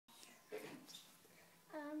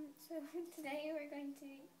So today we're going to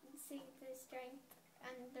see the strength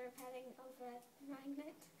and the repelling of a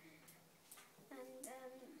magnet. And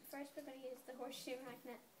first we're going to use the horseshoe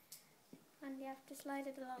magnet. And you have to slide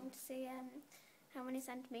it along to see how many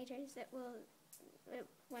centimetres it will,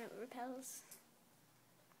 when it repels.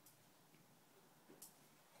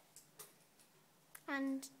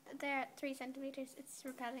 And there at 3 centimetres it's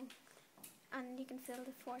repelling, and you can feel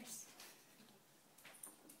the force.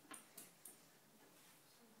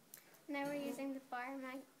 Now we're using the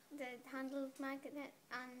handle magnet,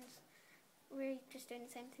 and we're just doing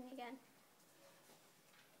the same thing again.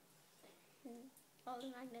 And all the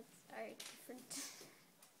magnets are different.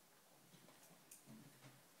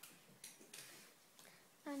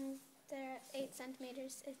 And there at 8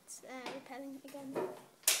 centimetres it's repelling again.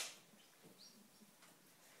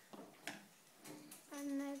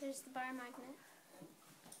 And now there's the bar magnet.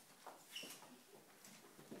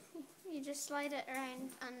 You just slide it around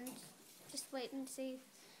and just wait and see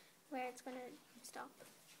where it's going to stop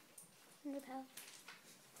and repel.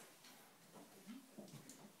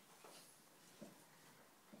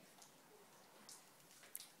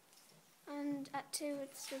 And at 2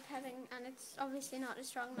 it's repelling, and it's obviously not a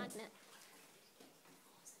strong magnet.